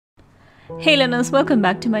Hey learners, welcome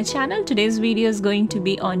back to my channel. Today's video is going to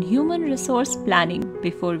be on human resource planning.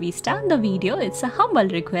 Before we start the video, it's a humble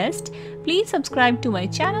request. Please subscribe to my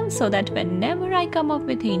channel so that whenever I come up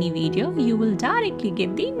with any video, you will directly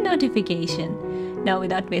get the notification. Now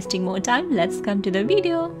without wasting more time, let's come to the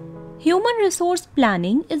video. Human resource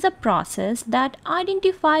planning is a process that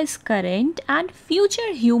identifies current and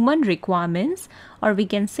future human requirements, or we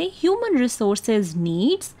can say human resources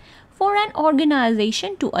needs, for an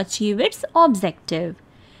organization to achieve its objective.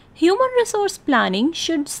 Human resource planning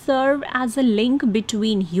should serve as a link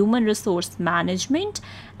between human resource management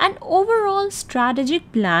and overall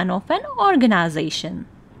strategic plan of an organization.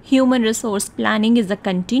 Human resource planning is a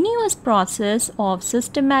continuous process of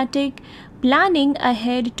systematic planning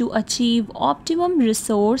ahead to achieve optimum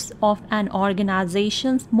resource of an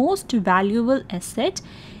organization's most valuable asset,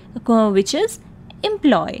 which is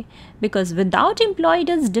employee, because without employee it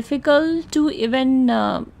is difficult to even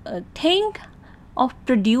think of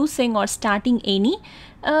producing or starting any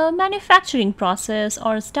manufacturing process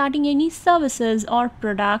or starting any services or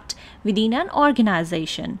product within an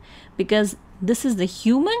organization, because this is the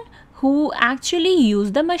human who actually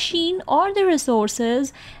use the machine or the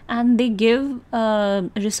resources, and they give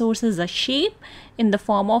resources a shape in the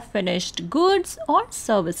form of finished goods or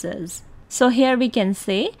services. So here we can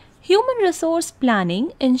say human resource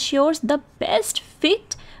planning ensures the best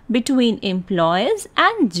fit between employees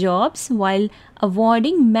and jobs while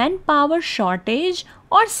avoiding manpower shortage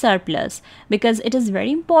or surplus, because it is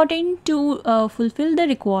very important to fulfill the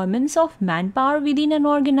requirements of manpower within an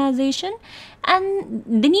organization, and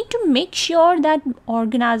they need to make sure that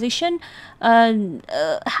organization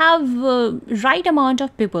have right amount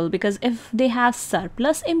of people, because if they have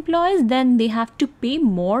surplus employees then they have to pay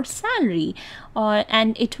more salary,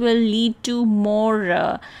 and it will lead to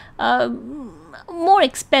more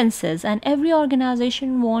expenses, and every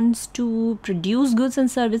organization wants to produce goods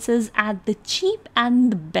and services at the cheap and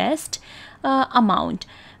the best amount,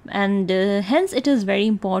 and hence it is very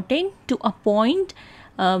important to appoint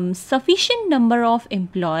sufficient number of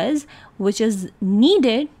employees which is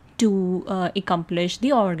needed to accomplish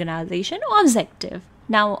the organization objective.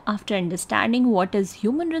 Now, after understanding what is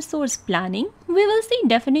human resource planning, we will see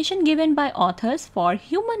definition given by authors for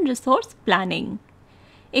human resource planning.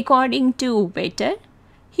 According to Vetter,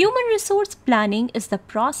 human resource planning is the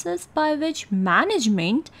process by which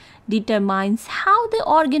management determines how the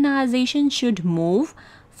organization should move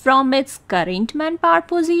from its current manpower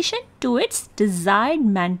position to its desired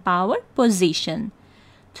manpower position.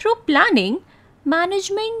 Through planning,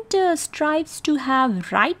 management strives to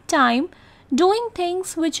have right time doing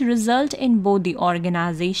things which result in both the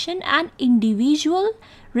organization and individual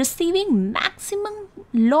receiving maximum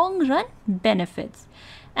long-run benefits.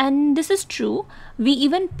 And this is true. We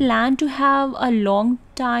even plan to have a long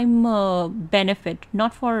time benefit,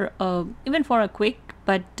 not for even for a quick,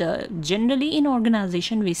 but generally in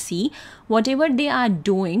organization we see whatever they are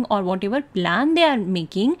doing or whatever plan they are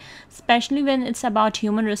making, especially when it's about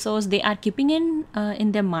human resource, they are keeping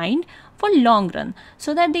in their mind for long run,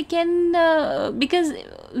 so that they can because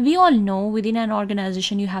we all know within an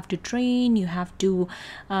organization you have to train, you have to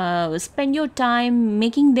spend your time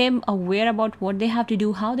making them aware about what they have to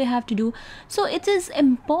do, how they have to do. So it is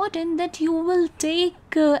important that you will take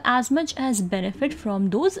as much as benefit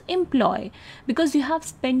from those employee, because you have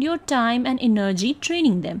spent your time and energy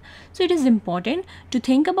training them. So it is important to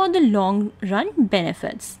think about the long run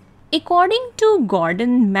benefits. According to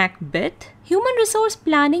Gordon Macbeth, human resource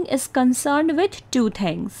planning is concerned with two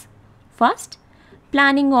things. First,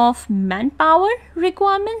 planning of manpower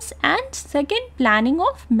requirements, and second, planning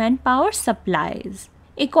of manpower supplies.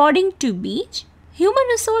 According to Beach, human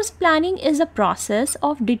resource planning is a process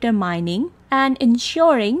of determining and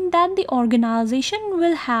ensuring that the organization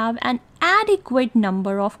will have an adequate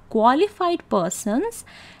number of qualified persons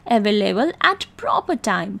available at proper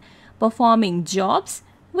time, performing jobs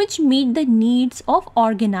which meet the needs of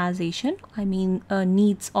organization,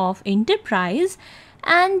 needs of enterprise,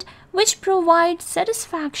 and which provide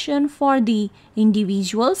satisfaction for the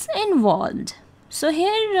individuals involved. So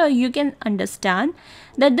here you can understand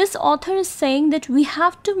that this author is saying that we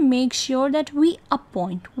have to make sure that we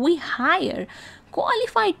hire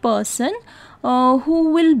qualified person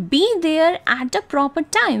who will be there at a proper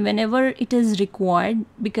time whenever it is required,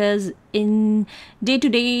 because in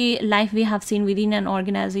day-to-day life we have seen within an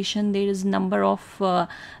organization there is number of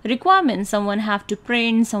requirements. Someone have to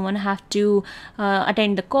print, someone have to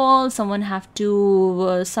attend the call, someone have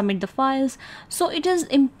to submit the files. So it is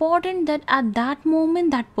important that at that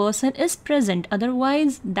moment that person is present,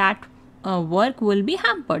 otherwise that work will be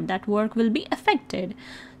hampered, that work will be affected.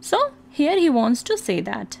 So here he wants to say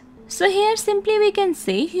that. So here simply we can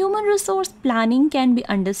say human resource planning can be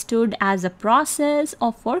understood as a process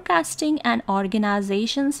of forecasting an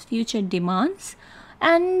organization's future demands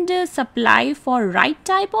and supply for right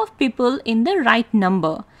type of people in the right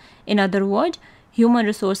number. In other words, human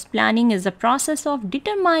resource planning is a process of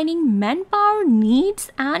determining manpower needs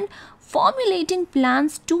and formulating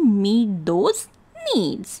plans to meet those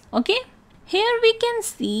needs. Okay. Here we can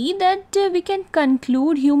see that we can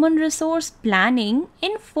conclude human resource planning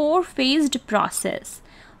in 4-phased process.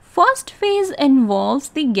 First phase involves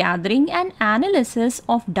the gathering and analysis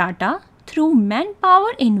of data through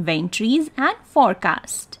manpower inventories and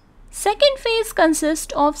forecast. Second phase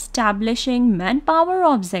consists of establishing manpower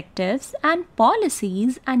objectives and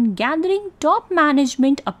policies and gathering top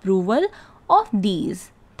management approval of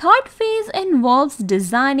these. Third phase involves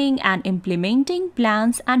designing and implementing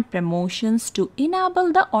plans and promotions to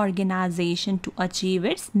enable the organization to achieve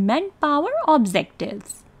its manpower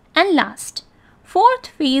objectives. And last, fourth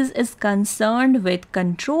phase is concerned with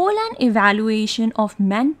control and evaluation of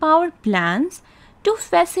manpower plans to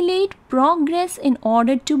facilitate progress in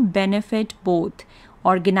order to benefit both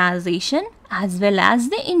organization as well as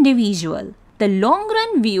the individual. The long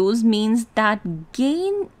run views means that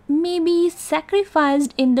gain may be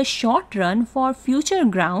sacrificed in the short run for future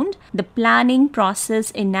ground. The planning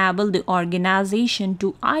process enables the organization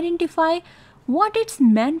to identify what its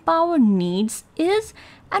manpower needs is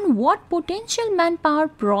and what potential manpower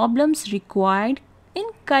problems required in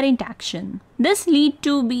current action. This leads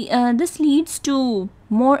to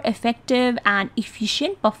more effective and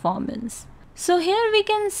efficient performance. So here we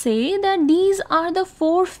can say that these are the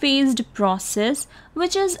 4-phased process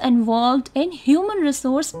which is involved in human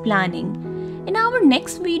resource planning. In our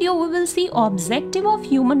next video, we will see objective of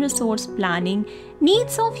human resource planning,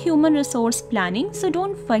 needs of human resource planning. So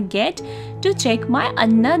don't forget to check my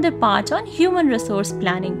another part on human resource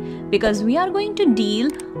planning, because we are going to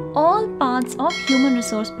deal all parts of human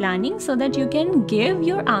resource planning so that you can give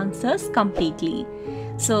your answers completely.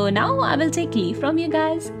 So now I will take leave from you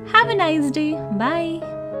guys. Have a nice day. Bye.